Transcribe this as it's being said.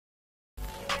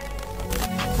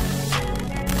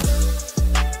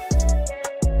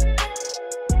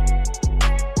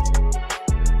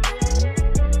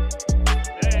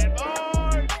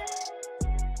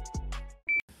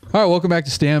All right, welcome back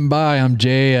to Stand By. I'm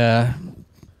Jay. I'm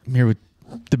here with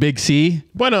the Big C.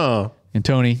 Bueno. And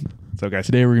Tony. So, guys,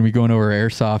 today we're going to be going over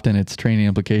Airsoft and its training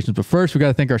implications. But first, we got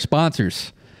to thank our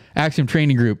sponsors, Axiom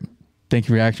Training Group. Thank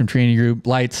you for Axiom Training Group.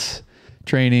 Lights,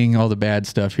 training, all the bad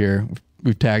stuff here.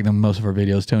 We've tagged them in most of our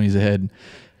videos. Tony's the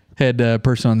head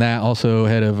person on that, also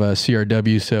head of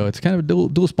CRW. So it's kind of a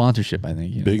dual sponsorship, I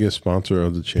think. Biggest sponsor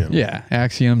of the channel. Yeah,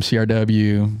 Axiom,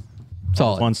 CRW,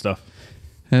 solid. Fun stuff.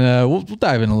 And we'll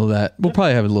dive in a little of that. We'll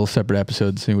probably have a little separate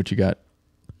episode to see what you got.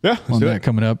 Yeah, on that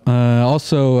coming up.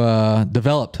 Also,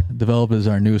 Developed. Developed is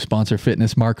our new sponsor,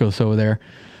 Fitness. Marcos over there.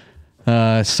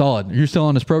 Solid. You're still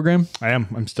on this program? I am.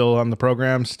 I'm still on the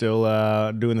program, still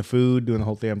doing the food, doing the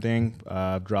whole damn thing.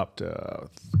 I've dropped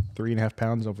 3.5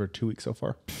 pounds over 2 weeks so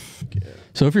far. Yeah.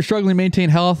 So if you're struggling to maintain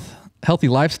healthy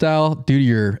lifestyle due to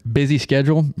your busy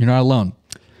schedule, you're not alone.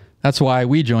 That's why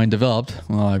we joined Developed.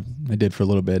 Well, I did for a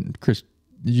little bit. Chris,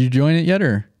 did you join it yet,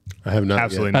 or? I have not.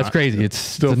 Absolutely yet. not. That's crazy. It's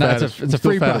still it's a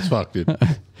free fat as fuck, dude.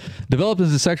 Developed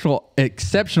is a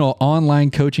exceptional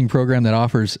online coaching program that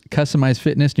offers customized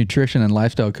fitness, nutrition, and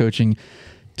lifestyle coaching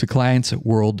to clients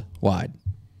worldwide.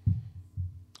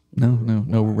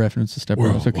 No reference to step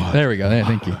brothers. Okay, there we go. There,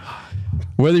 thank you.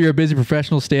 Whether you're a busy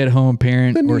professional, stay-at-home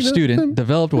parent, or student,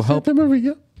 Developed will help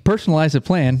personalize a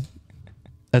plan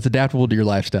that's adaptable to your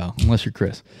lifestyle. Unless you're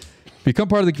Chris. Become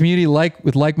part of the community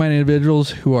with like-minded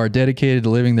individuals who are dedicated to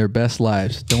living their best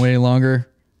lives. Don't wait any longer.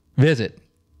 Visit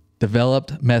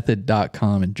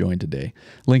developedmethod.com and join today.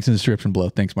 Links in the description below.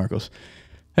 Thanks, Marcos.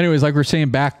 Anyways, like we're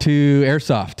saying, back to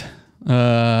Airsoft.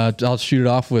 I'll shoot it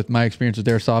off with my experience with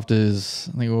Airsoft is,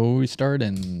 I think, we started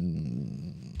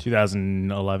in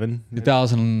 2011.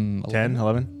 2011. 10,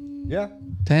 11? Yeah.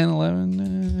 10,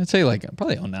 11. I'd say like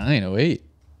probably 09, 08.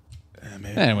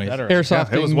 Anyways,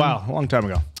 Airsoft. Yeah, it was a long time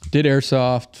ago. Did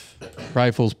Airsoft,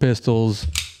 rifles, pistols,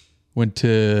 went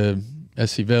to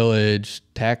SC Village,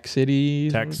 Tac City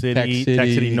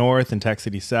North and Tac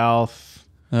City South.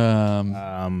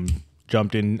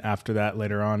 Jumped in after that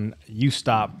later on. You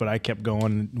stopped, but I kept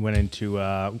going, went into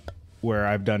where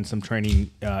I've done some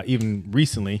training even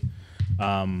recently.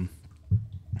 N1,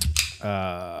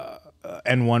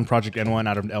 Project N1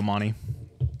 out of El Monte.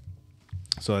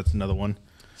 So that's another one.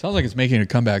 Sounds like it's making a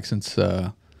comeback since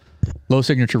Low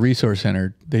Signature Resource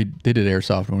Center. They did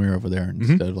Airsoft when we were over there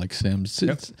instead of like Sims.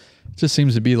 It just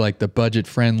seems to be like the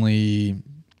budget-friendly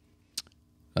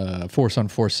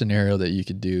force-on-force scenario that you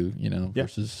could do,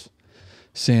 versus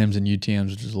Sims and UTMs,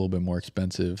 which is a little bit more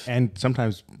expensive. And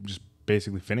sometimes just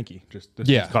basically finicky. Just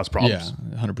cause problems.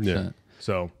 Yeah, 100%. Yeah.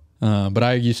 So, but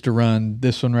I used to run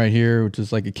this one right here, which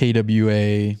is like a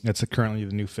KWA. That's currently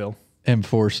the new Phil.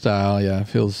 M4 style, yeah.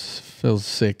 Phil's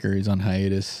sick, or he's on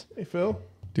hiatus. Hey, Phil.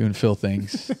 Doing Phil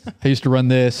things. I used to run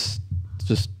this,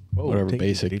 just whatever,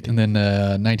 basic. And then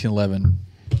 1911.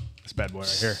 This bad boy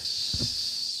right here.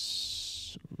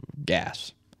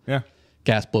 Gas. Yeah.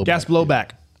 Gas blowback. Gas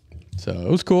blowback. So it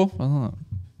was cool.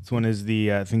 This one is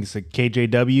the, I think it's a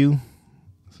KJW.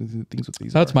 Things what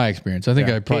these That's are. my experience. I think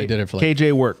I probably did it for like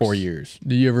KJ works. 4 years.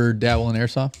 Did you ever dabble in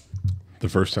Airsoft? The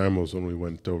first time was when we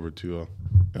went over to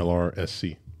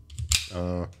LRSC.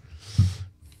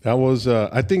 That was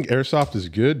I think Airsoft is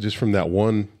good just from that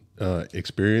one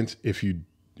experience. If you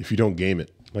don't game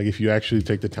it, like if you actually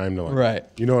take the time to, like, right,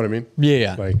 you know what I mean?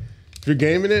 Yeah. Like if you're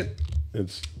gaming it,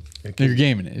 you're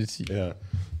gaming it. Yeah.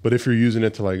 But if you're using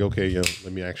it to, like, okay,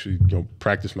 let me actually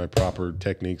practice my proper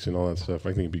techniques and all that stuff, I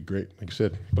think it'd be great. Like you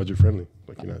said, budget friendly.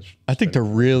 Like I think to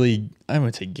really, I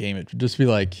wouldn't say game it, just be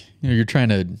like, you're trying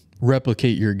to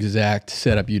replicate your exact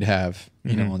setup you'd have,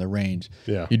 on the range.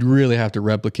 Yeah. You'd really have to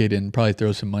replicate it and probably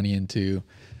throw some money into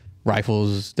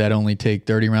rifles that only take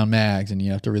 30 round mags, and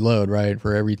you have to reload, right,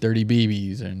 for every 30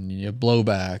 BBs, and you have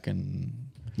blowback, and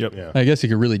I guess you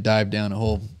could really dive down a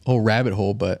whole rabbit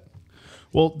hole, but.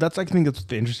 Well, I think that's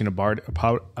the interesting part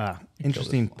about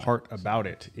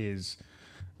it is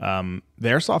the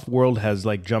Airsoft world has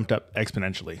like jumped up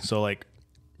exponentially.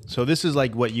 So this is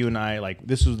like what you and I, like,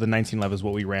 this was the 1911 is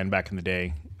what we ran back in the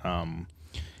day.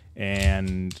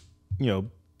 And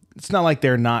it's not like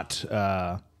they're not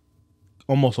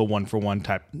almost a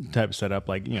 1-for-1 type setup.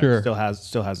 Like, still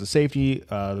has the safety,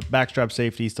 the backstrap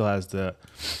safety, still has the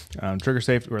trigger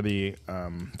safety or the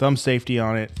thumb safety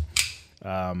on it.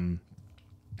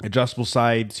 Adjustable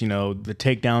sights, the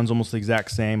takedown's almost the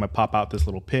exact same. I pop out this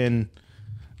little pin,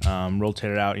 rotate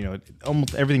it out.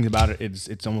 Almost everything about it,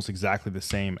 it's almost exactly the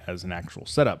same as an actual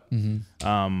setup.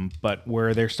 But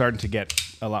where they're starting to get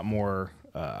a lot more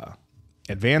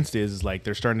advanced is like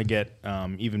they're starting to get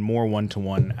even more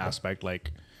one-to-one aspect.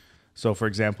 Like So, for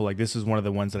example, like this is one of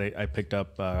the ones that I picked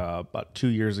up about 2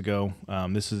 years ago.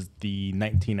 This is the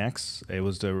 19X. It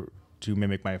was to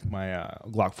mimic my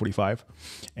Glock 45,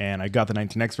 and I got the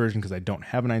 19X version because I don't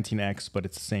have a 19X, but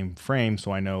it's the same frame,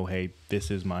 so I know, hey, this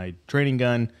is my training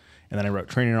gun, and then I wrote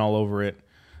training all over it,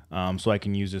 so I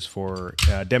can use this for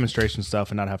demonstration stuff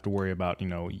and not have to worry about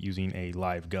using a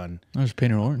live gun. I was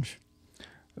painted orange.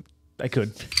 I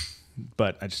could,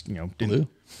 but I just didn't. Blue.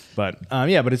 But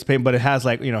yeah, but it has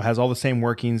has all the same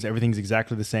workings. Everything's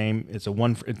exactly the same. It's a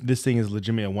one. This thing is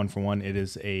legitimately a 1-for-1. It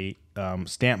is a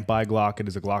stamped by Glock. It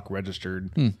is a Glock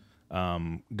registered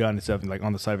gun. It's like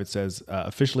on the side of it says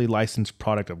officially licensed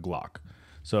product of Glock.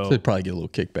 So they'd probably get a little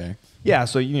kickback. Yeah,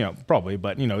 so probably,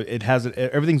 but it has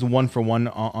everything's a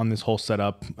 1-for-1 on this whole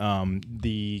setup.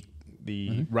 The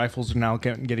rifles are now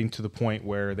getting to the point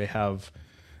where they have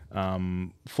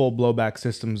full blowback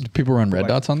systems. Do people run red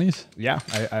dots on these? Yeah,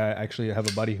 I actually have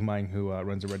a buddy of mine who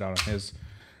runs a red dot on his.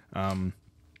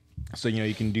 So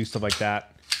you can do stuff like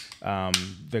that.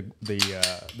 The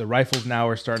rifles now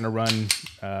are starting to run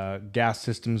gas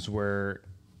systems where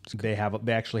they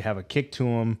actually have a kick to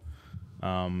them.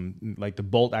 Like the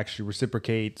bolt actually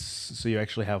reciprocates, so you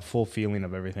actually have full feeling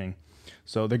of everything.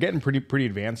 So they're getting pretty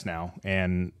advanced now,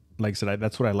 and like I said,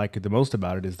 that's what I like the most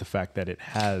about it is the fact that it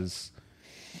has.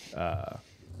 That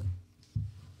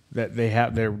they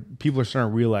have people are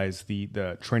starting to realize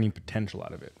the training potential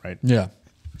out of it, right? Yeah.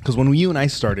 Because when you and I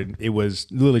started, it was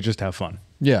literally just to have fun.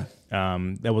 Yeah.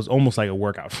 That was almost like a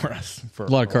workout for us. For a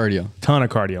lot of cardio. Ton of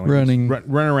cardio. Running.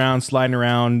 Running around, sliding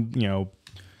around,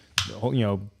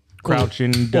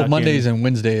 crouching, ducking. Well, Mondays and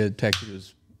Wednesday at Tech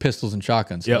was pistols and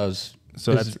shotguns. So, yep.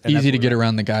 So that's easy to get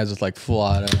around the guys with like full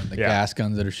auto and the gas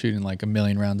guns that are shooting like 1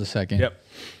 million rounds a second. Yep.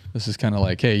 This is kind of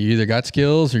like, hey, you either got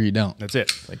skills or you don't. That's it.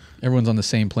 Like everyone's on the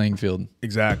same playing field.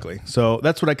 Exactly. So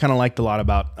that's what I kind of liked a lot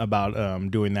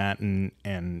about doing that, and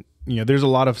there's a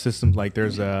lot of systems. Like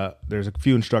there's a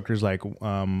few instructors, like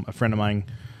a friend of mine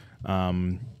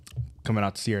coming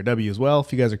out to CRW as well.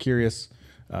 If you guys are curious,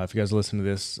 if you guys listen to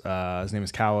this, his name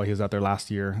is Kyle. He was out there last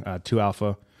year, 2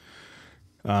 Alpha.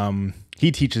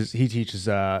 He teaches his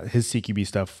CQB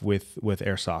stuff with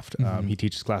Airsoft. He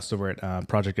teaches classes over at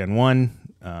Project N1,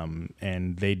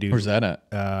 and they do. Where's that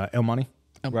at? El Monte,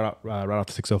 right off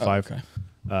the 605.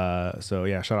 Oh, okay. So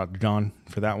yeah, shout out to John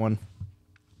for that one.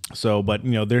 So, but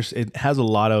it has a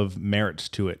lot of merits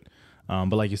to it.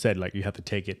 But like you said, like you have to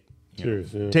take it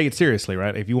take it seriously,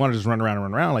 right? If you want to just run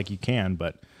around, like you can,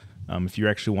 but if you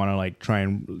actually want to like try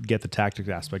and get the tactics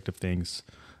aspect of things.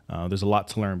 There's a lot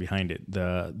to learn behind it.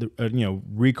 The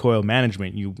recoil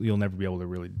management, you'll never be able to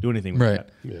really do anything with that.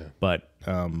 Yeah. But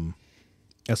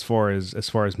as far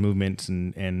as movements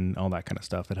and all that kind of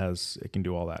stuff, it can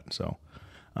do all that. So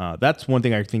that's one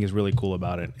thing I think is really cool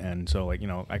about it. And so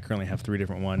I currently have 3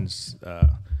 different ones.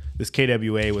 This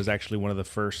KWA was actually one of the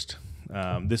first.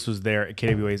 This was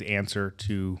KWA's answer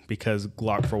to, because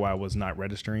Glock for a while was not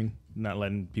registering, not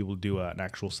letting people do an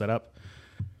actual setup.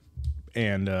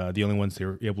 And the only ones they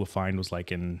were able to find was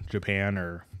like in Japan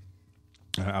or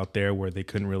out there where they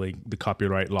couldn't really, the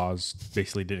copyright laws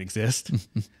basically didn't exist.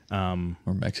 Or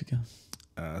Mexico.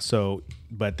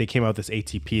 But they came out with this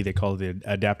ATP, they call it the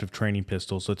Adaptive Training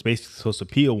Pistol. So it's basically supposed to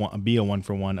be a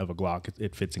 1-for-1 of a Glock.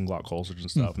 It fits in Glock holsters and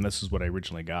stuff. And this is what I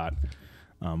originally got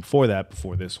before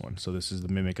this one. So this is the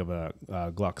mimic of a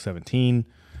Glock 17.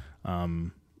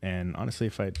 And honestly,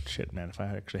 if I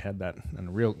actually had that in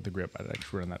the grip, I'd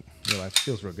actually run that in real life. It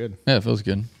feels real good. Yeah, it feels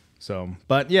good. So,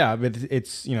 but yeah, but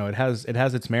it's it has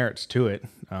its merits to it.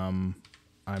 I'm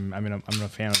a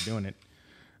fan of doing it.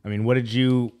 I mean, what did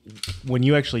you when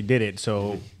you actually did it?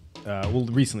 So,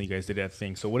 recently you guys did that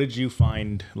thing. So, what did you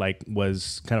find like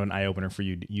was kind of an eye opener for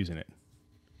you using it?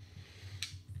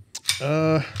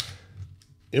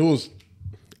 It was.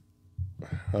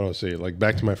 How do I say it? Like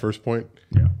back to my first point,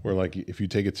 where like if you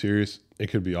take it serious, it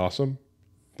could be awesome,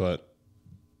 but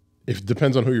it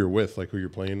depends on who you're with, like who you're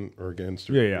playing or against,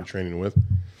 or you're training with.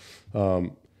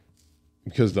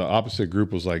 Because the opposite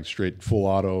group was like straight full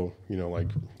auto, like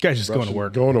guys just going to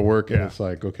work, and it's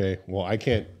like, okay, well, I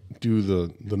can't do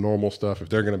the normal stuff if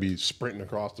they're going to be sprinting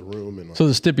across the room. And so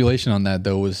the stipulation on that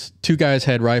though was 2 guys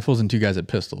had rifles and 2 guys had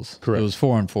pistols. Correct. It was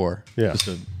 4-on-4. Yeah,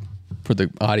 for the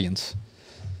audience.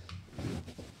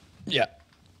 Yeah.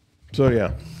 So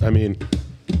yeah, I mean,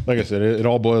 like I said, it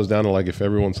all boils down to like if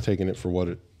everyone's taking it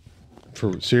for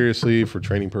seriously for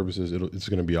training purposes, it's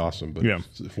going to be awesome. But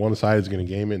if one side is going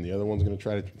to game it and the other one's going to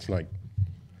try to, it's like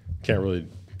can't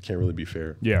really be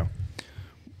fair. Yeah.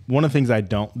 One of the things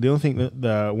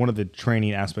one of the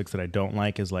training aspects that I don't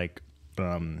like is like,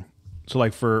 so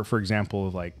like for example,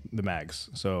 like the mags.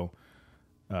 So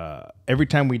every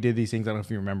time we did these things, I don't know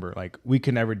if you remember, like we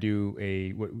could never do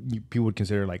people would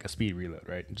consider like a speed reload,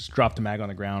 right? Just drop the mag on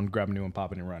the ground, grab a new one,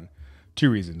 pop it and run. 2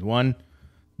 reasons. One,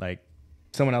 like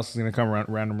someone else is going to come around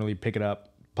randomly, pick it up,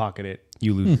 pocket it,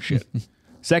 you lose your shit.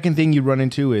 Second thing you run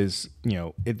into is,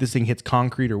 if this thing hits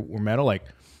concrete or metal, like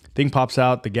thing pops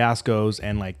out, the gas goes,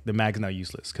 and like the mag's now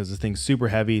useless because the thing's super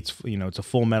heavy. It's it's a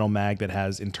full metal mag that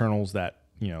has internals that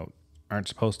aren't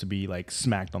supposed to be like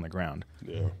smacked on the ground.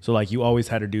 Yeah. So like you always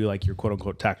had to do like your quote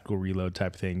unquote tactical reload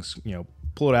type things.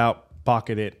 Pull it out,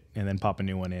 pocket it, and then pop a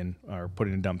new one in or put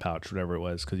it in a dump pouch, whatever it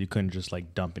was, because you couldn't just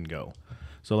like dump and go.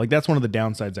 So like that's one of the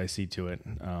downsides I see to it,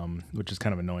 which is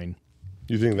kind of annoying.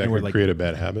 You think that could create a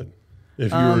bad habit?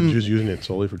 If you were just using it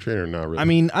solely for training or not really? I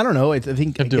mean, I don't know. I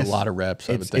think you have to do a lot of reps.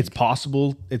 It's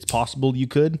possible. It's possible you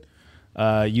could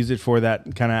use it for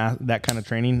that kind of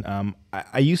training.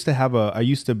 I used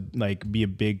to like be a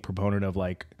big proponent of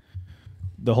like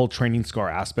the whole training scar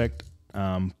aspect.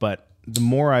 But the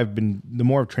more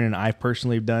of training I've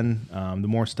personally done, the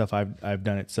more stuff I've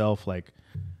done itself. Like,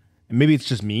 and maybe it's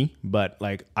just me, but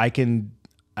like I can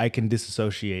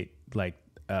disassociate like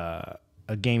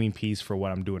a gaming piece for what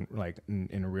I'm doing like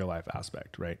in a real life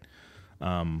aspect, right?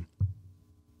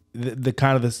 The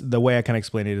kind of the way I kind of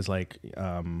explain it is like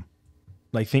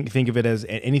think of it as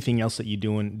anything else that you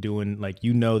doing like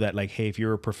that like, hey, if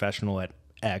you're a professional at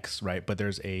X, right, but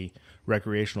there's a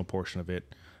recreational portion of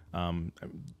it.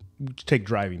 Take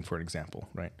driving for an example,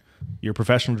 right? You're a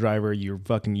professional driver, you're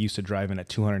fucking used to driving at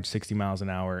 260 miles an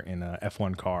hour in a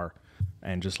F1 car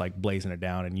and just like blazing it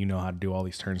down, and you know how to do all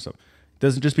these turns. So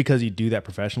doesn't just because you do that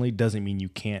professionally doesn't mean you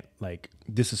can't like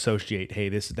disassociate. Hey,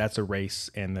 that's a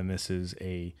race, and then this is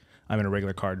I'm in a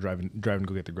regular car driving to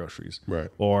go get the groceries,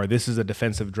 right? Or this is a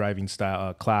defensive driving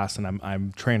style class, and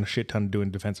I'm training a shit ton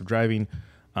doing defensive driving,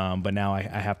 but now I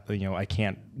have to, I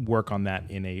can't work on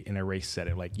that in a race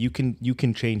setting. Like you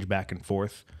can change back and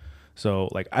forth. So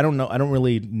like I don't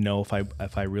really know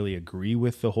if I really agree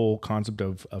with the whole concept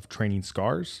of training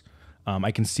scars.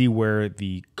 I can see where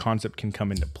the concept can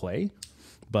come into play.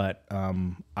 But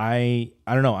I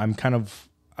don't know. I'm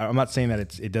not saying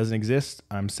that it doesn't exist.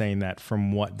 I'm saying that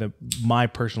from what my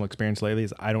personal experience lately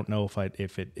is, I don't know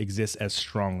if it exists as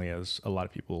strongly as a lot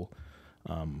of people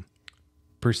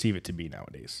perceive it to be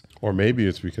nowadays. Or maybe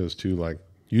it's because too, like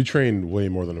you train way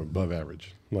more than above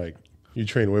average. Like you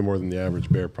train way more than the average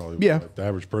bear probably. Yeah. Like the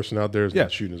average person out there is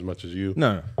not shooting as much as you.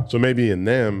 No. So maybe in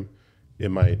them,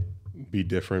 it might be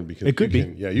different because it could be.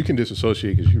 Yeah, you can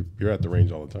disassociate because you're at the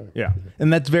range all the time. Yeah,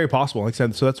 and that's very possible. Like I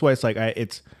said, so that's why it's like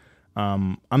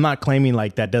I'm not claiming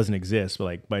like that doesn't exist, but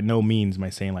like by no means am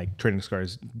I saying like training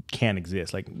scars can't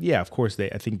exist. Like yeah, of course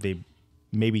I think they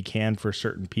maybe can for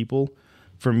certain people.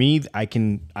 For me, I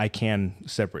can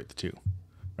separate the two.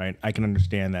 Right, I can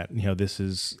understand that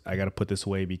I got to put this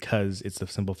away because it's the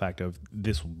simple fact of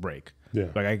this will break. Yeah,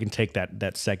 like I can take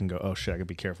that second, go, oh shit, I gotta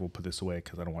be careful, put this away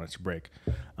because I don't want it to break.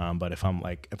 But if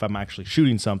I'm actually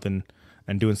shooting something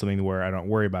and doing something where I don't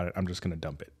worry about it, I'm just gonna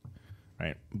dump it,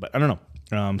 right? But I don't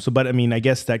know. But I mean, I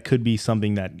guess that could be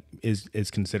something that is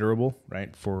considerable,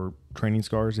 right, for training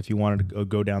scars if you wanted to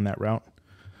go down that route.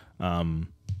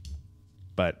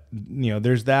 But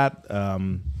there's that.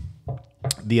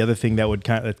 The other thing that's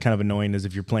kind of annoying is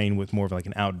if you're playing with more of like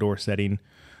an outdoor setting,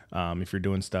 if you're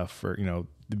doing stuff for,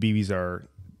 the BBs are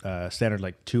standard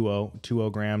like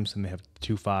 2.0 grams, and they have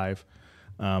 2.5.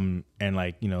 And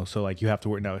like, so like you have to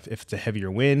worry now if it's a heavier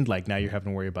wind, like now you're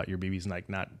having to worry about your BBs like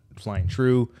not flying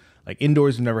true. Like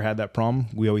indoors, we've never had that problem.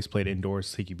 We always played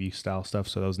indoors, CQB style stuff.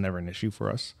 So that was never an issue for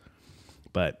us.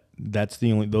 But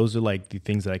those are like the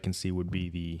things that I can see would be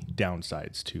the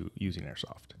downsides to using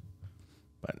Airsoft.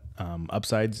 But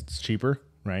upsides, it's cheaper,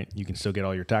 right? You can still get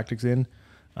all your tactics in.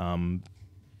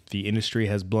 The industry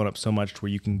has blown up so much to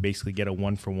where you can basically get a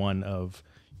 1-for-1 of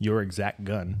your exact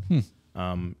gun.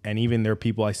 And even there are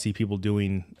people, I see people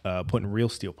doing, putting real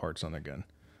steel parts on their gun.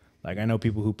 Like I know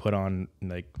people who put on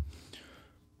like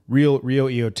real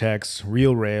EOTechs,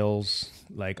 real rails,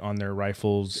 like on their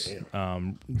rifles.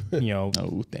 All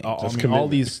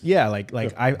these, yeah. Like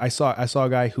I saw a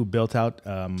guy who built out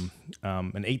an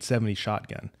 870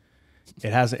 shotgun.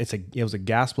 It was a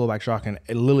gas blowback shotgun.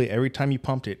 It literally every time you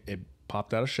pumped it, it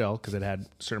popped out a shell because it had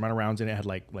a certain amount of rounds in it. It had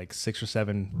like 6 or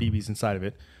 7 BBs inside of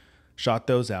it. Shot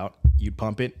those out. You'd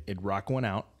pump it. It'd rock one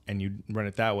out, and you'd run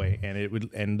it that way.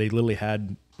 And they literally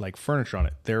had like furniture on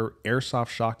it. Their Airsoft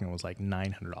shotgun was like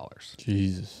 $900.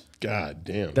 Jesus, God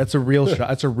damn. That's a real shot.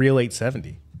 That's a real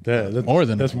 870. Yeah, that's more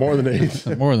than 8. That's more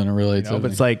than a real 870.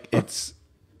 But it's like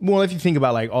well, if you think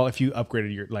about like if you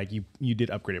upgraded your you did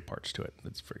upgraded parts to it.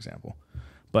 That's for example.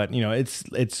 But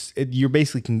you're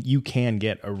basically you can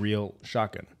get a real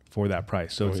shotgun for that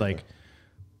price. So it's like,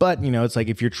 but it's like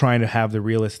if you're trying to have the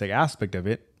realistic aspect of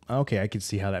it, okay, I can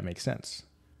see how that makes sense.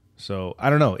 So I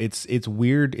don't know. It's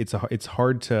weird. It's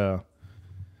hard to,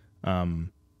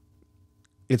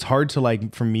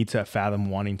 like for me to fathom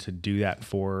wanting to do that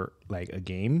for like a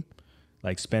game,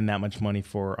 like spend that much money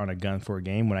on a gun for a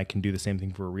game when I can do the same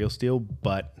thing for a real steel.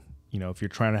 But if you're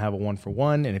trying to have a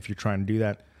 1-for-1, and if you're trying to do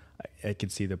that, I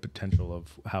could see the potential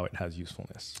of how it has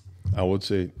usefulness. I would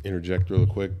say interject real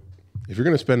quick. If you're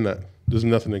going to spend that, there's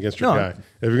nothing against your guy.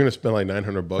 If you're going to spend like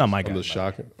 $900 on the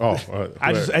shotgun,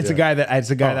 it's a guy that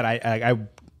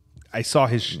I saw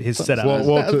his setup. To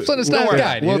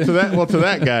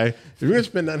that guy, if you're going to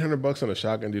spend $900 on a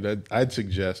shotgun, dude, I'd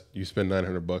suggest you spend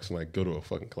 $900 and like go to a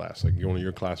fucking class, like go to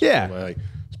your class. Yeah. Like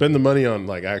spend the money on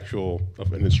like an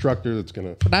instructor that's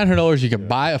gonna. For $900, you can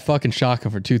buy a fucking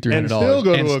shotgun for $200-300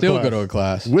 and still go to a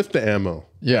class with the ammo.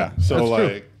 Yeah. So like.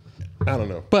 True. I don't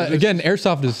know. But again,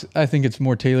 airsoft is, I think it's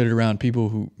more tailored around people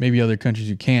who maybe other countries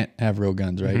who can't have real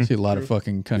guns, right? You see a lot of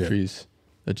fucking countries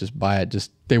that just buy it.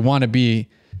 They want to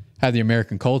have the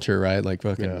American culture, right? Like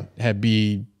fucking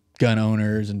be gun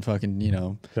owners and fucking,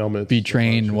 helmets, be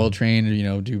trained, well trained,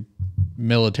 do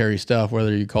military stuff,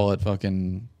 whether you call it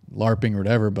fucking LARPing or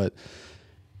whatever, but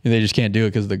they just can't do it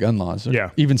because of the gun laws. Yeah.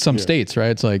 Even some states,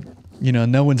 right? It's like,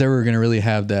 no one's ever going to really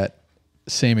have that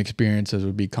same experience as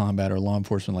would be combat or law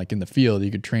enforcement. Like in the field,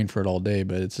 you could train for it all day,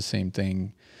 but it's the same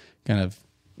thing, kind of,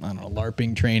 I don't know,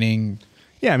 LARPing training.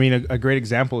 Yeah, I mean, a great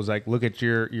example is like, look at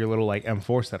your little like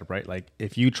M4 setup, right? Like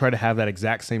if you try to have that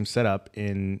exact same setup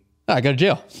I go to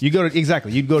jail. You'd go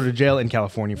to jail in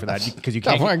California for that because you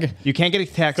can't get a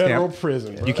tax stamp. Federal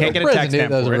prison. Bro. You can't get a tax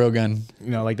stamp. That's a real gun.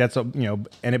 Like that's but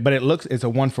it's a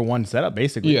 1-for-1 setup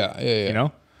basically. Yeah.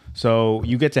 So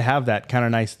you get to have that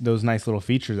kind of those nice little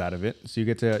features out of it. So you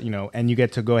get to, and you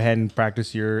get to go ahead and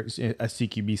practice a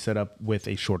CQB setup with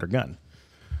a shorter gun.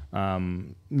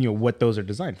 What those are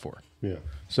designed for. Yeah.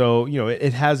 So,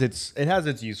 it has its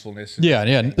usefulness.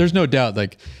 Yeah. There's no doubt.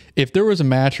 Like if there was a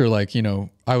match or like,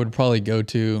 I would probably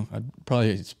I'd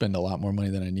probably spend a lot more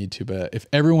money than I need to. But if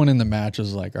everyone in the match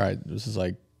was like, all right, this is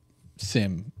like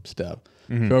sim stuff.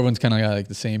 So everyone's kind of got like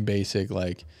the same basic,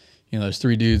 like, there's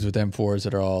 3 dudes with M4s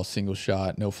that are all single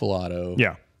shot, no full auto.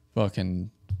 Yeah.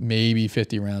 Fucking maybe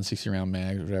 50 round, 60 round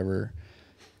mags, whatever.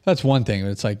 That's one thing. But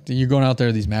it's like you're going out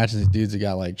there, these matches, these dudes that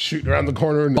got like shooting around the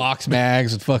corner and box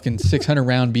mags with fucking 600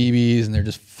 round BBs, and they're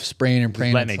just spraying and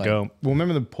praying. Letting it go. Well,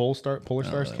 remember the Polar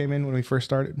Stars came in when we first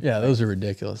started? Yeah, those are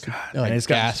ridiculous. God, like it's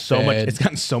gotten so much. It's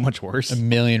gotten so much worse. 1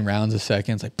 million rounds a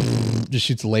second. It's like just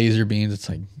shoots laser beams. It's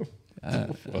like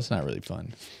it's not really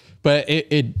fun. But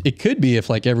it could be if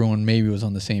like everyone maybe was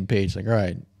on the same page. Like, all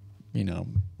right,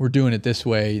 we're doing it this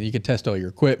way. You can test all your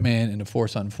equipment and the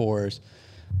 4-on-4s.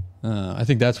 I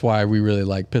think that's why we really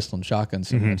like pistol and shotgun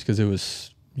so much, because it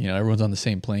was, everyone's on the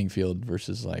same playing field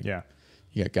versus like, you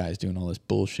got guys doing all this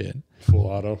bullshit. Full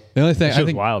auto. The only thing I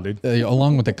think, wild, dude.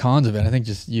 Along with the cons of it, I think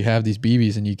just you have these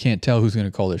BBs and you can't tell who's going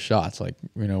to call their shots. Like,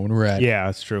 when we're at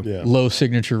that's true. Yeah. low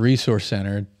signature resource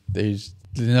center,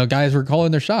 guys were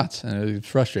calling their shots, and it was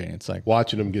frustrating. It's like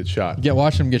watching them get shot.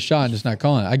 Watching them get shot and just not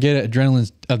calling it. I get it.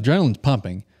 Adrenaline's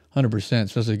pumping 100%,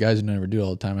 especially guys who never do it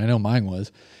all the time. I know mine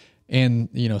was. And,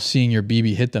 seeing your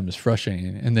BB hit them is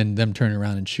frustrating. And then them turning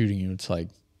around and shooting you, it's like,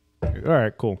 all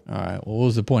right, cool. All right, well, what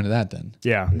was the point of that then?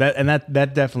 Yeah,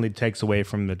 that definitely takes away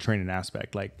from the training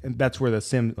aspect. Like, and that's where the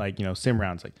sim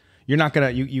rounds, like, you're not gonna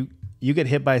you get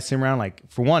hit by a sim round. Like,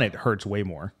 for one, it hurts way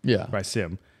more. Yeah. By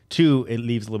sim. 2, it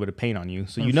leaves a little bit of pain on you,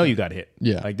 so you got hit.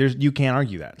 Yeah. Like you can't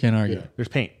argue that. Can't argue. Yeah. There's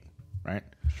pain, right?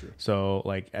 Sure. So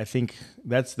like I think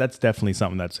that's definitely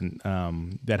something that's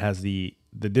that has the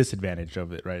disadvantage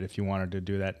of it, right? If you wanted to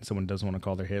do that, someone doesn't want to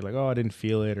call their hit, like, oh, I didn't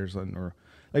feel it, or something, or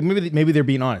like maybe they're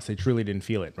being honest, they truly didn't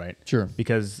feel it, right? Sure.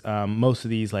 Because most of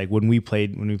these, like when we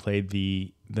played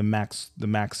the max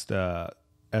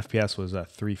FPS was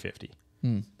 350.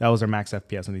 That was our max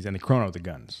FPS on these, and they chrono the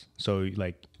guns. So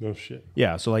like, no shit.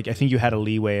 Yeah. So like, I think you had a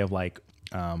leeway of like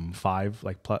 5,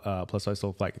 like plus size.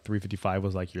 So like 355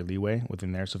 was like your leeway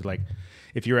within there. So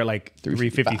if you're at like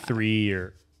 353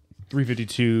 or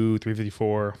 352,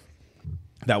 354,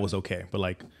 that was okay. But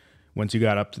like once you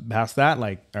got up past that,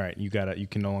 like, all right, you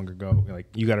can no longer go.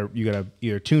 Like you gotta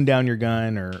either tune down your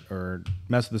gun or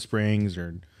mess with the springs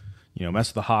or mess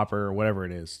with the hopper or whatever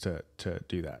it is to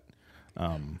do that.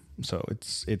 So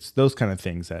it's those kind of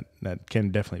things that can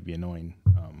definitely be annoying.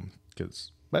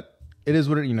 But it is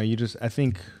what it, you just, I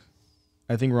think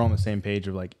we're all on the same page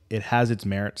of like, it has its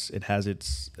merits, it has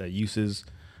its uses.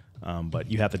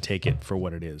 But you have to take it for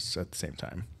what it is at the same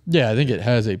time. Yeah, I think it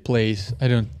has a place. I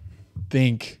don't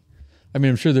think. I mean,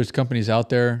 I'm sure there's companies out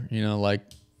there, you know, like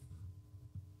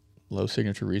Low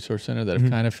Signature Resource Center that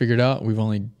have kind of figured out. We've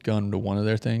only gone to one of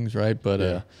their things, right?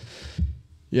 But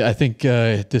yeah, I think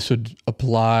this would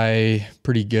apply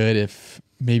pretty good if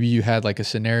maybe you had like a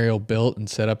scenario built and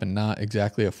set up and not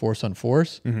exactly a force on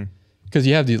force. Because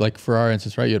you have the, like for our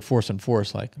instance, right? You had force on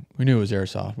force. Like we knew it was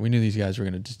airsoft. We knew these guys were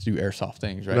going to just do airsoft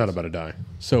things, right? Not about to die.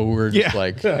 So we're just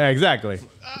like, yeah, exactly.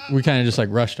 We kind of just like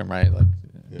rushed them, right? Like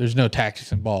there's no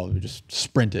tactics involved. We just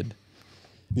sprinted.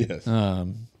 Yes.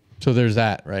 So there's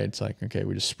that, right? It's like, okay,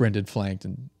 we just sprinted, flanked,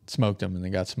 and smoked them, and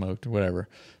then got smoked, or whatever.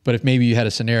 But if maybe you had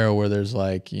a scenario where there's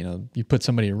like, you know, you put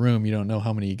somebody in a room, you don't know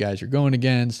how many guys you're going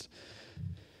against.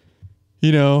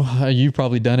 You know, you've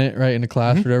probably done it, right, in a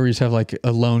class or whatever. You just have like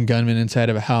a lone gunman inside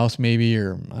of a house, maybe,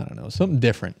 or I don't know, something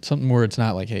different, something where it's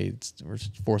not like, hey, we're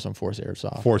just force on force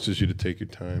airsoft. Forces you to take your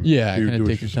time. Yeah, do kind of what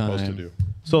take you're your time. supposed to do.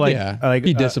 So like, like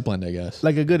be disciplined, I guess.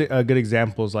 Like a good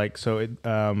example is like, so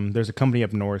there's a company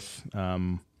up north,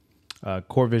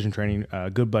 Core Vision Training. A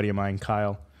good buddy of mine,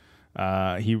 Kyle,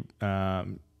 he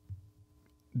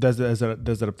does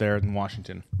it up there in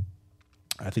Washington.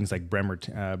 I think it's like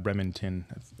Bremerton.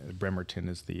 Bremerton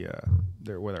is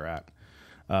where they're at.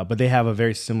 But they have a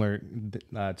very similar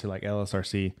to like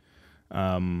LSRC,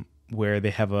 where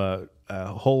they have a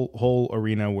whole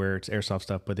arena where it's airsoft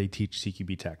stuff, but they teach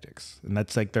CQB tactics, and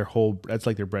that's like their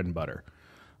bread and butter.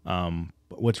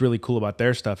 But what's really cool about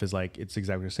their stuff is like it's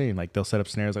exactly what you're saying. Like they'll set up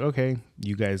scenarios like, okay,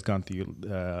 you guys gone through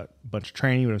a bunch of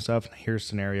training and stuff. Here's a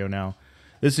scenario now.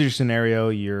 This is your scenario.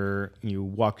 You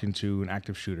walked into an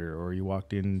active shooter, or you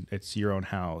walked in, it's your own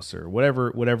house, or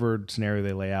whatever scenario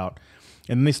they lay out,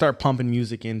 and then they start pumping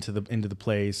music into the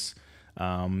place. You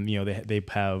know, they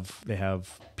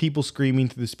have people screaming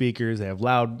through the speakers. They have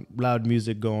loud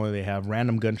music going. They have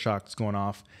random gunshots going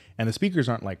off, and the speakers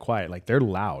aren't like quiet, like they're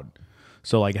loud.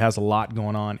 So like it has a lot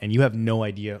going on, and you have no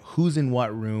idea who's in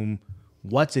what room,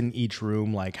 what's in each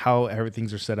room, like how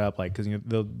everything's are set up, like because you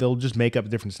know they'll just make up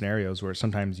different scenarios where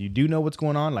sometimes you do know what's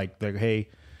going on, like they're hey,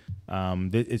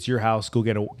 it's your house, go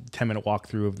get a 10-minute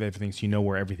walkthrough of everything so you know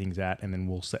where everything's at, and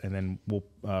then we'll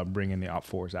bring in the op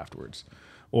fours afterwards.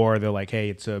 Or they're like, hey,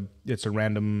 it's a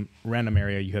random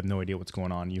area, you have no idea what's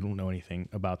going on, you don't know anything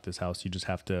about this house, you just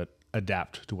have to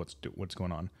adapt to what's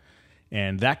going on.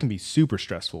 And that can be super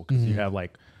stressful because you have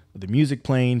like the music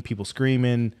playing, people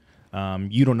screaming.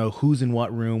 You don't know who's in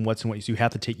what room, what's in what. So you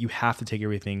have to take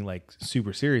everything like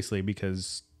super seriously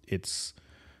because it's,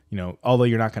 you know, although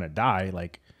you're not going to die,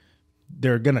 like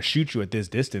they're going to shoot you at this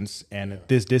distance, and at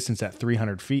this distance at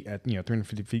 300 feet, at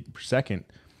 350 feet per second,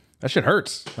 that shit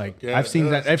hurts. Like I've seen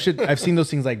that. I've seen those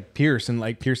things like pierce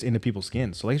into people's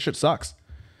skin. So like shit sucks.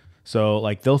 So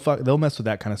like they'll mess with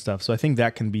that kind of stuff. So I think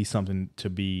that can be something to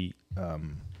be.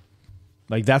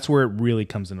 Like that's where it really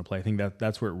comes into play. I think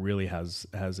that's where it really has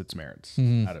its merits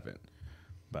out of it.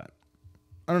 But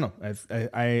I don't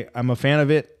know. I'm a fan of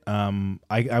it.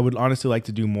 I would honestly like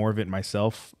to do more of it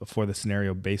myself for the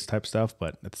scenario based type stuff.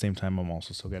 But at the same time, I'm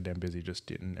also so goddamn busy just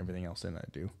getting everything else in that I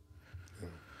do.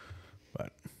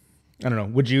 But I don't know.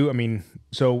 Would you? I mean,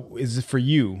 so is it for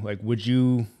you? Like, would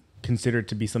you consider it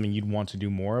to be something you'd want to do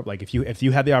more of? Like if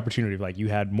you had the opportunity, like you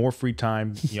had more free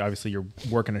time, obviously you're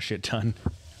working a shit ton,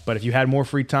 but if you had more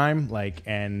free time, like,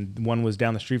 and one was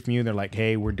down the street from you, they're like,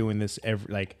 hey, we're doing this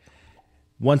like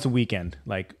once a weekend,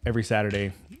 like every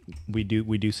Saturday we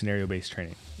do scenario based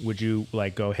training, would you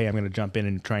like go, hey, I'm going to jump in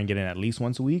and try and get in at least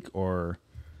once a week? Or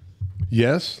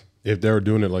yes, if they were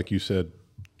doing it like you said,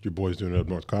 your boy's doing it up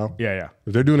north, Kyle. Yeah.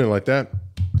 If they're doing it like that,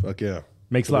 fuck yeah.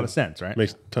 Makes a lot of sense, right?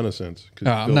 Makes a ton of sense.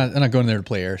 I'm not going there to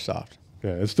play airsoft.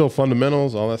 Yeah, it's still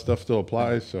fundamentals. All that stuff still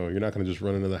applies. So you're not going to just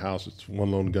run into the house. It's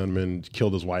one lone gunman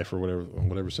killed his wife or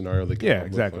whatever scenario they come up with.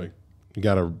 Exactly. Like, you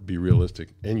got to be realistic,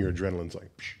 and your adrenaline's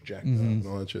like jacked up and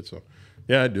all that shit. So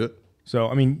yeah, I'd do it. So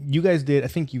I mean, you guys did. I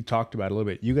think you talked about it a little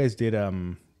bit. You guys did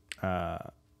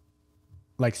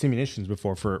like simulations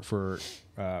before for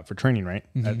training, right?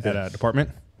 At a department.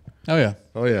 Oh yeah.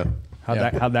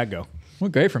 How'd that go? Well,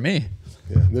 great for me.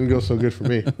 Yeah, didn't go so good for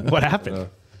me. What happened?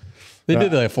 They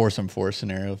did like a force on force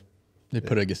scenario. They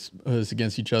put us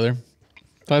against each other.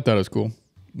 So I thought it was cool.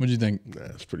 What'd you think? Nah,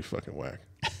 it's pretty fucking whack.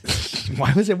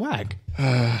 Why was it whack?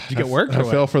 Did you get worked? I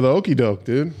fell for the okie doke,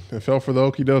 dude. I fell for the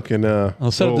okie doke, and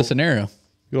I'll set up the scenario.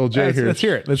 Good old Jay here. Let's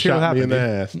hear it. Let's hear what happened. Me in the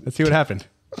ass. Let's see what happened.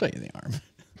 I'll you in the arm.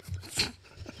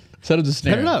 Set up the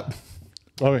scenario. Set it up.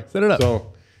 Okay, set it up.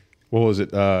 So, what was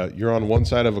it? You're on one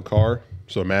side of a car.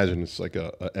 So imagine it's like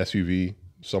a SUV.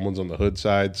 Someone's on the hood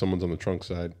side, someone's on the trunk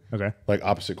side. Okay. Like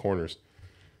opposite corners.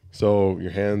 So your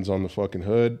hand's on the fucking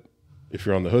hood, If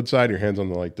you're on the hood side, your hands on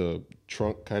the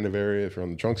trunk kind of area. If you're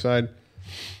on the trunk side,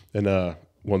 and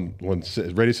when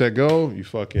ready, set, go, you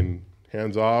fucking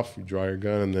hands off, you draw your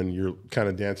gun, and then you're kind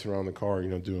of dancing around the car,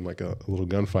 doing like a little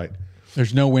gunfight.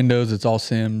 There's no windows. It's all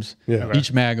sims. Yeah. Okay.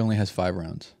 Each mag only has 5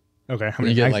 rounds. Okay. How many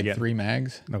you get like 3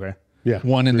 mags? Okay. Yeah.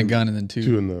 1 in the gun and then 2.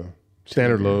 2 in the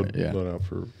standard load out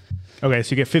for. Okay,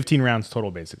 so you get 15 rounds total,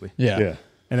 basically. Yeah. Yeah.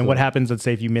 And then what happens, let's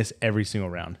say, if you miss every single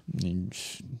round?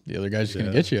 The other guy's just going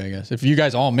to get you, I guess. If you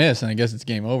guys all miss, then I guess it's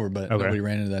game over, but nobody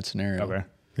ran into that scenario. Okay.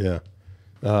 Yeah.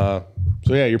 So,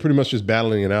 yeah, you're pretty much just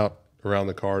battling it out around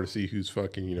the car to see who's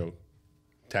fucking,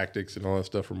 tactics and all that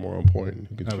stuff are more on point. And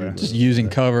who can shoot just using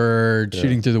cover,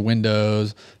 shooting through the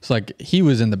windows. It's like he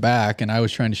was in the back, and I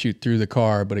was trying to shoot through the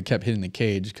car, but it kept hitting the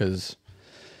cage because...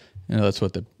 that's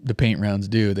what the paint rounds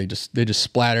do. They just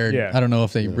splattered. Yeah. I don't know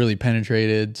if they really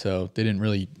penetrated, so they didn't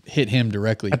really hit him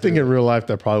directly. I think in real life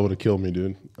that probably would have killed me,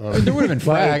 dude. There would have been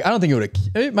frag. I don't think it would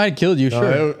have. It might have killed you.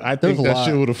 Sure. I think that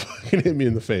shit would have fucking hit me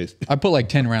in the face. I put like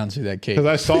 10 rounds through that cage.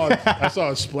 Because I saw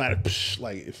it splatter,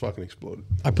 like it fucking exploded.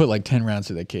 I put like 10 rounds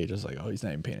through that cage. I was like, oh, he's not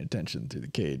even paying attention through the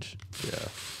cage. Yeah.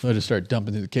 So I just started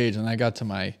dumping through the cage, and I got to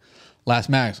my last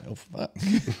mag. Oh fuck!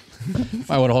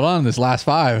 I would hold on to this last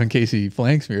 5 in case he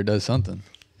flanks me or does something.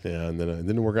 Yeah, and then it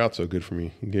didn't work out so good for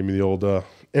me. He gave me the old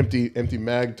empty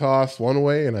mag toss one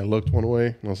way, and I looked one way,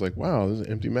 and I was like, wow, there's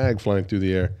an empty mag flying through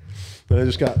the air. Then I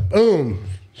just got, boom,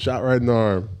 shot right in the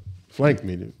arm. Flanked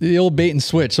me, dude. The old bait and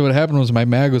switch. So what happened was my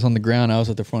mag was on the ground. I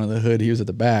was at the front of the hood. He was at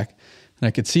the back. And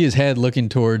I could see his head looking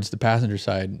towards the passenger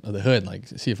side of the hood, like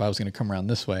see if I was going to come around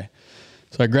this way.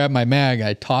 So I grabbed my mag.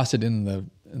 I tossed it in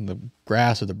the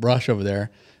grass or the brush over there.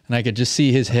 And I could just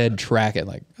see his head track it,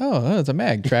 like, oh, it's a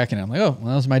mag tracking it. I'm like, oh, well,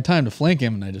 that was my time to flank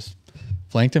him. And I just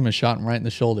flanked him and shot him right in the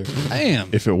shoulder. Bam!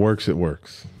 If it works, it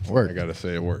works. Worked. I got to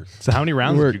say it works. So how many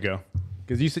rounds did you go?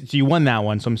 Because you said you won that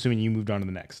one, so I'm assuming you moved on to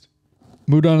the next.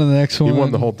 Moved on to the next one. You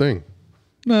won the whole thing.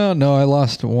 No, I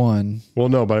lost 1. Well,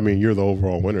 no, but I mean, you're the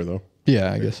overall winner, though.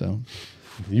 Yeah, I guess so.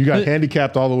 You got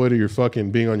handicapped all the way to your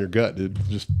fucking being on your gut, dude.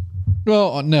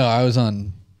 Well, no, I was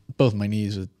on both my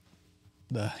knees with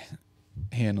the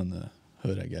hand on the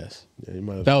hood, I guess. Yeah, you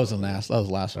might have. That was the last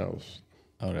one.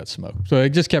 I got smoked. So it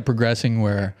just kept progressing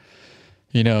where,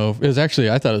 it was actually,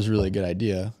 I thought it was a really good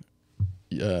idea.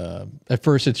 At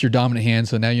first it's your dominant hand,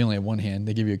 so now you only have one hand.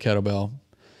 They give you a kettlebell,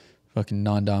 fucking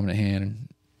non-dominant hand. And,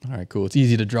 all right, cool. It's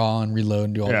easy to draw and reload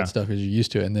and do all that stuff because you're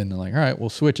used to it. And then they're like, all right, we'll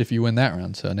switch if you win that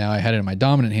round. So now I had it in my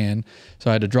dominant hand,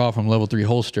 so I had to draw from level 3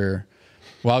 holster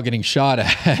while getting shot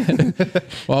at,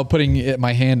 while putting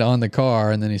my hand on the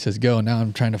car. And then he says, go. Now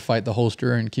I'm trying to fight the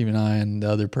holster and keep an eye on the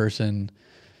other person.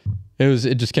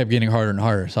 It just kept getting harder and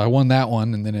harder. So I won that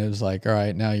one. And then it was like, all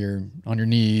right, now you're on your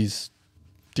knees,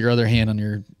 your other hand on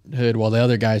your hood, while the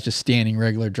other guy's just standing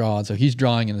regular draw. So he's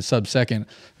drawing in a sub-second.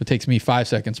 It takes me 5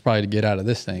 seconds probably to get out of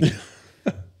this thing.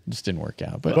 It just didn't work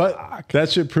out. But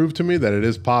that should prove to me that it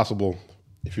is possible.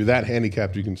 If you're that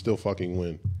handicapped, you can still fucking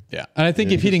win. Yeah. And I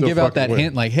think if he didn't give out that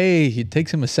hint, like, hey, it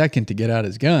takes him a second to get out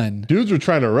his gun. Dudes were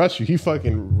trying to rush you.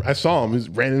 I saw him. He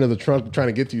ran into the trunk trying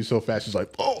to get to you so fast. He's like,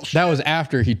 oh, shit. That was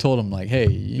after he told him, like, hey.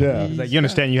 Yeah. He's like, you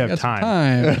understand you have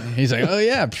time. He's like, oh,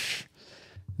 yeah.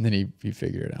 And then he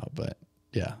figured it out. But,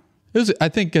 yeah. I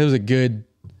think it was a good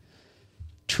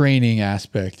training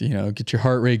aspect, get your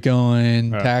heart rate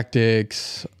going,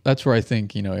 tactics. That's where I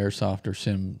think, Airsoft or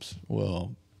Sims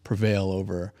will prevail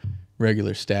over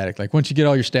regular static. Like once you get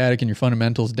all your static and your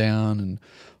fundamentals down and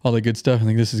all the good stuff, I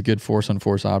think this is a good force on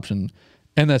force option.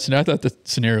 And I thought the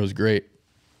scenario was great.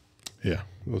 Yeah,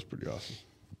 it was pretty awesome.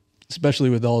 Especially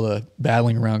with all the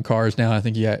battling around cars now. I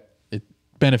think it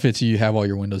benefits you have all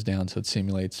your windows down, so it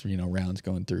simulates, rounds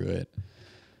going through it,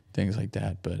 things like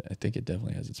that. But I think it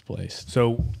definitely has its place.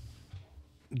 So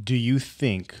do you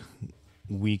think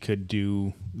we could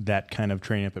do that kind of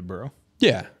training up at Burrow?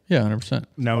 Yeah, 100%.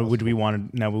 Now, would you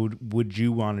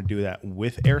want to do that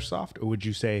with Airsoft, or would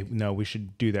you say no? We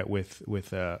should do that with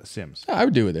Sims. I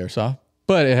would do it with Airsoft,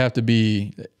 but it have to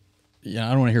be. I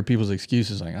don't want to hear people's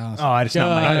excuses like, it's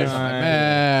not my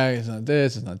mag, it's not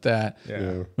this, it's not that.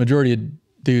 Yeah. Majority of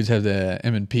dudes have the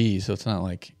M&P, so it's not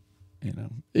like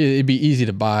it'd be easy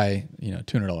to buy $200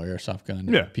 Airsoft gun.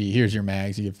 Yeah. Here's your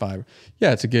mags, you get 5.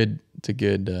 Yeah, it's a good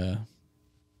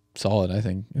solid. I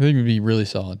think it'd be really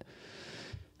solid.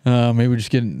 Maybe we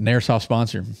just get an Airsoft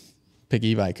sponsor. Pick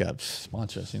e-bike ups,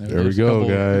 sponsor us. There we go,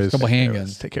 guys. A couple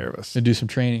handguns. Take care of us. And do some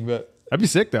training, but that'd be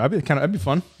sick though. That'd be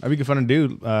fun. That'd be good fun to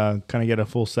do. Kind of get a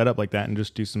full setup like that and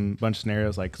just do some bunch of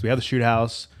scenarios. Like, cause we have the shoot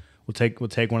house. We'll take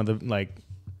one of the maybe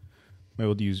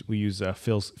we'll use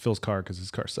Phil's car because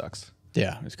his car sucks.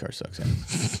 Yeah, his car sucks. Yeah.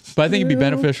 But I think it'd be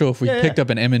beneficial if we picked up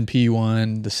an M&P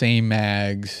one, the same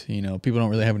mags. You know, people don't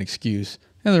really have an excuse.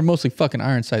 And they're mostly fucking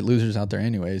iron sight losers out there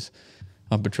anyways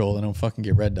on patrol. They don't fucking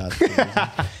get red dots.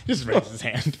 Just raise his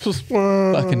hand.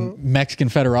 Fucking Mexican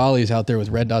federales out there with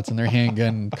red dots in their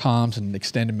handgun, comms, and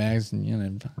extended mags, and you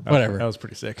know, whatever. That was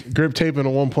pretty sick. Grip tape in a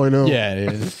 1.0. Yeah,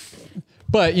 it is.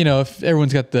 But, you know, if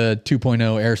everyone's got the 2.0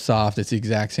 Airsoft, it's the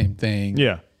exact same thing.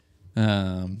 Yeah.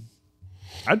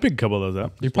 I'd pick a couple of those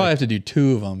up. You probably have to do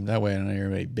 2 of them. That way I don't hear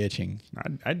everybody bitching.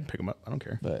 I'd pick them up. I don't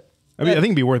care. But I mean, I think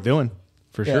it'd be worth doing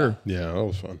for sure. Yeah, that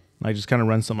was fun. Like just kind of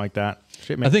run something like that.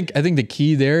 Shit, man. I think the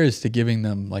key there is to giving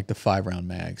them like the 5-round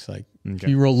mags. Like if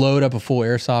you load up a full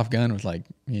Airsoft gun with like,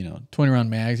 you know, 20-round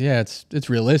mags, yeah, it's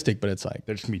realistic, but it's like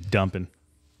they're just gonna be dumping.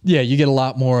 Yeah, you get a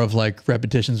lot more of like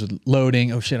repetitions with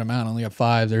loading. Oh shit, I'm out. I only got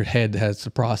 5. Their head has to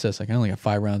process. Like I only got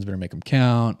 5 rounds. Better make them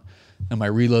count. And my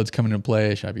reload's coming into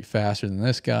play. Should I be faster than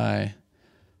this guy?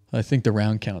 I think the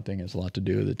round count thing has a lot to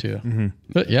do with it too. Mm-hmm.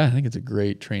 But yeah, I think it's a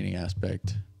great training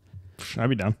aspect. I'd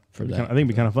be down for that. I think it'd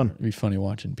be kind of fun. It'd be funny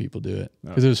watching people do it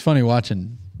because it was funny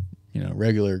watching, you know,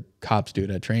 regular cops do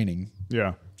it at training.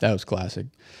 Yeah, that was classic.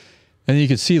 And you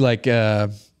could see like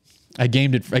I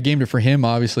gamed it for him.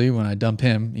 Obviously, when I dumped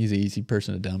him, he's an easy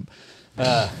person to dump.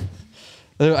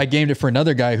 I gamed it for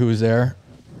another guy who was there.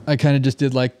 I kind of just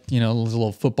did like, you know, a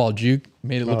little football juke,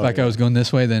 made it look like I was going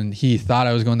this way. Then he thought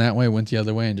I was going that way, went the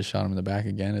other way, and just shot him in the back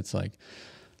again. It's like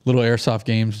little airsoft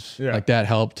games like that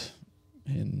helped.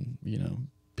 And, you know,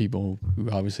 people who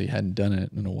obviously hadn't done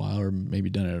it in a while or maybe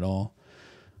done it at all.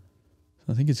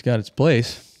 So I think it's got its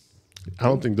place. I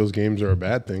don't think those games are a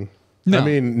bad thing. No. I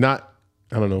mean, I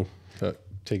don't know,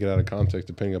 take it out of context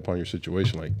depending upon your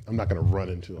situation. Like, I'm not going to run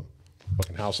into a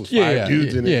fucking house with 5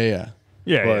 dudes in it.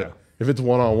 But if it's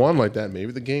one-on-one like that,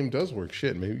 maybe the game does work.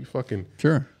 Shit, maybe you fucking,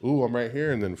 ooh, I'm right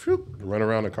here, and then run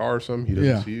around a car or something. He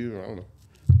doesn't see you. I don't know.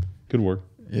 Could work.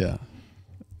 Yeah.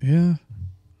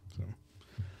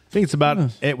 I think it's about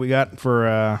it we got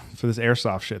for this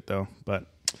airsoft shit though. But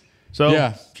so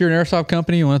yeah, if you're an airsoft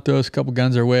company, you want to throw us a couple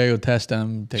guns our way, go test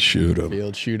them, shoot them,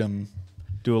 field, shoot them,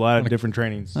 do a lot of different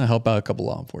trainings. I help out a couple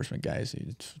law enforcement guys.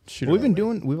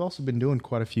 We've also been doing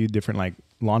quite a few different like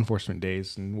law enforcement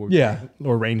days and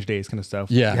or range days kind of stuff.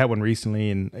 Yeah, we had one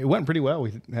recently and it went pretty well.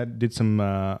 We did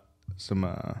some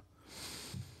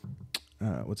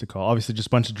what's it called? Obviously, just a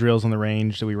bunch of drills on the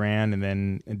range that we ran, and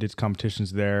then did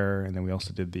competitions there, and then we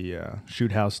also did the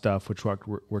shoot house stuff, which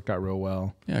worked out real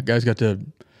well. Yeah, guys got to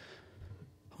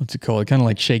what's it called? Kind of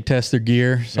like shake test their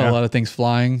gear. Saw a lot of things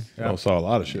flying. Yeah. I saw a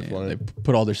lot of shit flying. They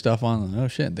put all their stuff on. Oh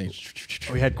shit!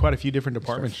 We had quite a few different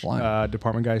departments.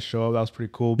 Department guys show up. That was pretty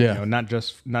cool. Yeah, you know, not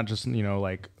just you know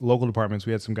like local departments.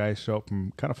 We had some guys show up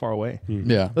from kind of far away.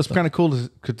 Yeah, that's kind of cool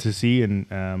to see and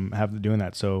have them doing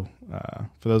that. So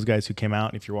for those guys who came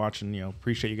out, if you're watching, you know,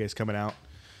 appreciate you guys coming out.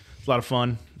 It's a lot of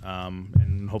fun,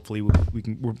 and hopefully we're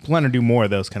planning to do more of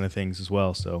those kind of things as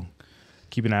well. So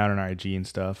keep an eye out on our IG and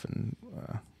stuff, and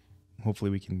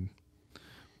hopefully we can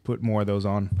put more of those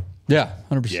on. Yeah,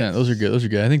 100%. Yes. Those are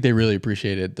good. I think they really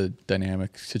appreciated the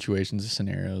dynamic situations, the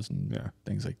scenarios, and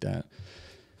things like that.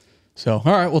 So,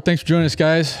 all right. Well, thanks for joining us,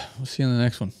 guys. We'll see you on the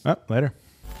next one. Later.